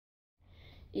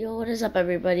Yo, what is up,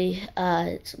 everybody?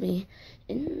 It's me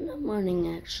in the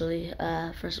morning, actually.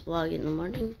 First vlog in the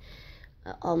morning.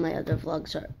 All my other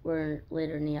vlogs were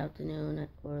later in the afternoon,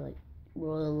 or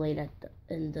were late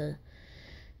in the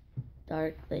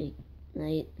dark, late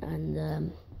night.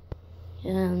 And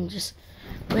yeah, I'm just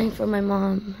waiting for my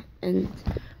mom and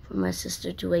for my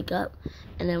sister to wake up,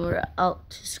 and then we're out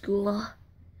to school.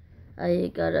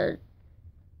 I gotta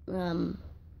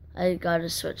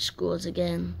switch schools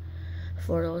again.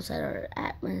 For those that are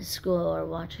at my school or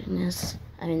watching this,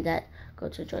 that go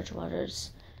to George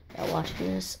Waters, that watching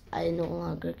this, I no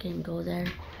longer can go there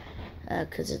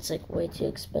because it's like way too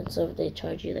expensive. They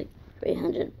charge you like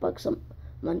 $300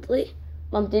 monthly.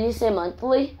 Mom, did you say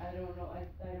monthly? I don't know. I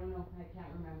don't know. I can't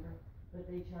remember. But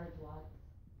they charge lots.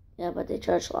 Yeah, but they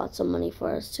charge lots of money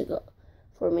for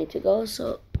me to go.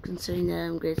 So considering that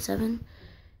I'm grade 7,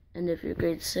 and if you're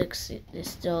grade 6, they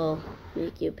still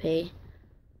make you pay.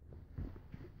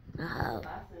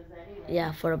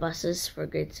 Yeah, for the buses for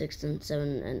grade 6 and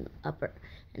 7 and upper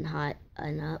and high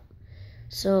and up.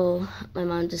 So my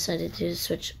mom decided to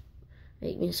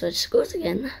make me switch schools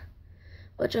again,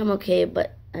 which I'm okay,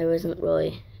 but I wasn't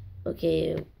really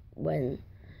okay when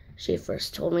she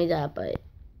first told me that, but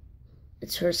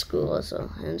it's her school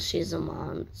also, and she's a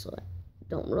mom, so I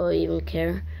don't really even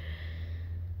care.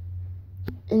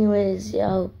 Anyways, yeah,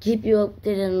 I'll keep you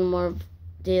updated on more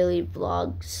daily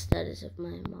vlogs. That is, if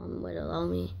my mom would allow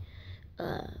me.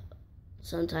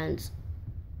 Sometimes,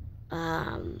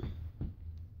 what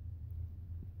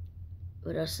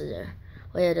else is there?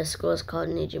 Oh yeah, the school is called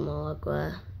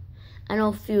Nijimawakwa. I know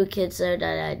a few kids there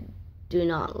that I do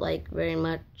not like very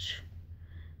much,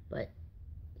 but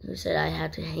who said I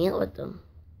had to hang out with them?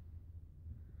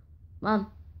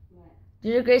 Mom, What?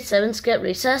 did your grade 7s get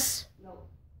recess? No.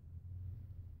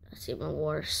 That's even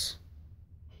worse.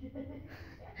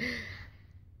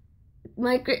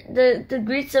 The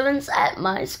grade 7s at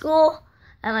my school,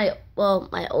 at my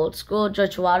old school,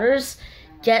 George Waters,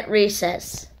 get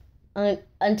recess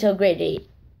until grade 8.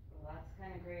 Well, that's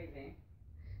kind of crazy.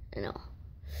 I know.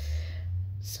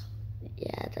 So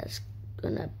yeah, that's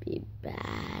gonna be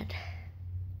bad.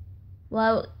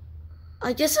 Well,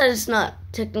 I guess that is not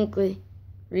technically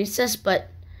recess, but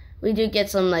we do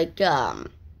get some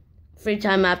free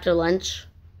time after lunch.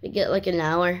 We get like an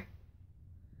hour.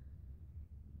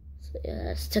 So yeah,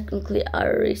 that's technically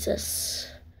our recess.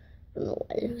 I don't know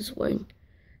why I was wearing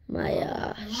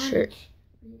my shirt.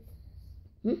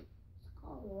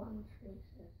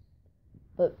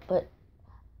 But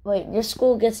wait, your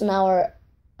school gets an hour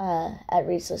at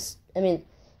recess.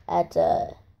 At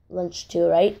lunch too,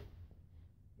 right?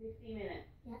 50 minutes.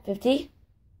 50? Yeah.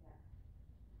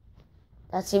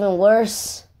 That's even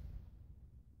worse.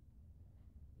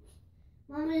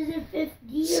 Mom, is it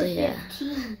 50 So, or yeah. 15?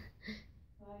 5-0.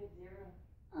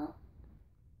 Oh.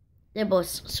 They both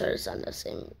sort of sound the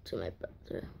same to my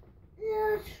brother.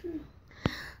 Yeah, true.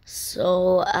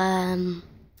 So,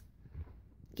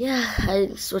 yeah,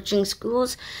 I'm switching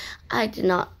schools. I don't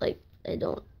know.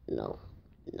 No.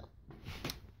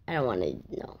 I don't want to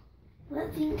know.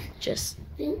 What Phoenix? Just,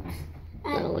 Phoenix?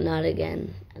 no, not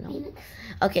again. I don't. Phoenix?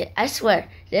 Okay, I swear,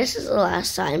 this is the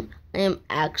last time I am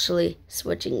actually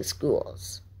switching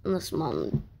schools. Unless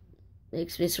Mom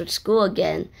makes me switch school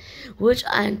again, which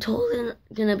I'm totally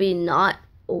gonna be not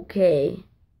okay.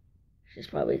 She's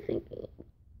probably thinking,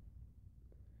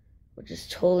 which is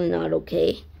totally not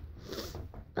okay.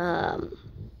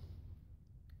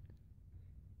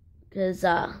 Cause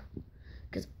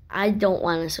I don't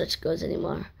want to switch schools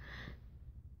anymore.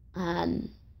 I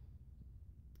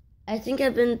think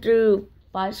I've been through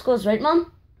 5 schools, right,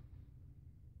 Mom?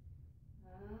 I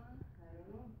don't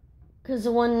know. Cause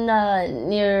the one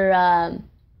near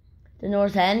the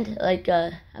North End,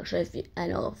 actually, I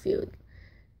know a few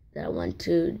that I went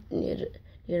to near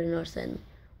the North End.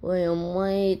 William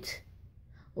White.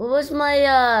 What was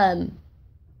my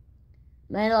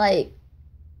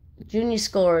junior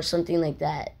school or something like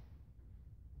that?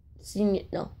 Senior?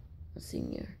 No, a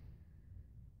senior.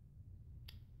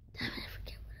 Damn it, I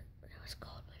forget what it was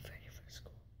called. My very first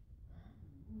school.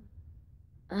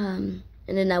 And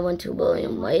then I went to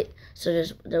William White. So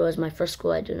there was my first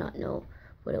school. I do not know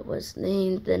what it was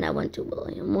named. Then I went to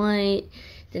William White.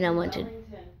 Then I went to...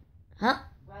 Huh?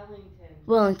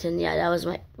 Wellington, yeah, was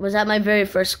that my very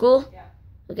first school? Yeah.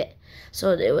 Okay,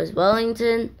 so it was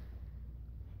Wellington,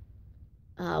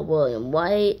 William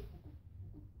White,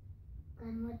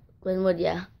 Glenwood,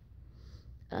 yeah,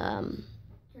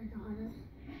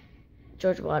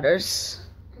 George Waters,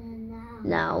 And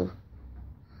now,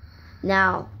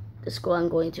 the school I'm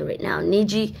going to right now,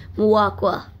 Niji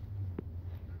Muwakwa.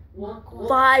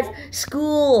 5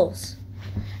 schools.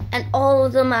 and all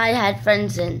of them I had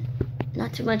friends in.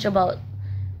 Not too much about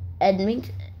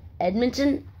Edmonton.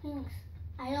 Thanks.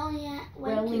 I only went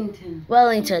Wellington.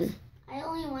 Wellington. I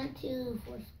only went to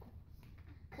 4 schools.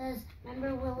 Because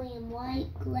remember William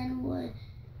White, Glenwood,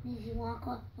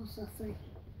 Mishawaka, also 3.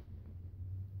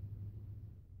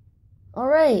 All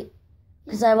right.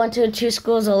 Because I went to 2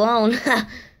 schools alone.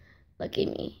 Lucky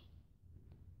me.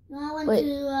 No, I went Wait.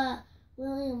 to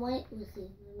William White with you,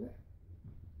 remember?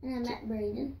 And I met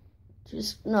Braden.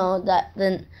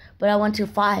 But I went to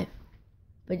 5.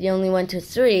 But you only went to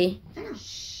 3. I know.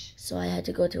 So I had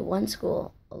to go to 1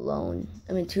 school alone.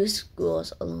 2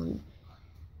 schools alone.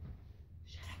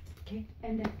 Okay,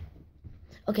 and then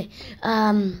Okay,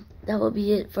 that will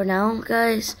be it for now,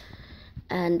 guys.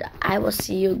 And I will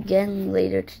see you again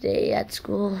later today at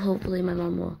school. Hopefully my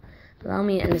mom will allow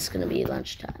me, and it's going to be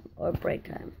lunchtime or break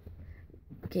time.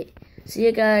 Okay, see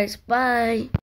you guys. Bye.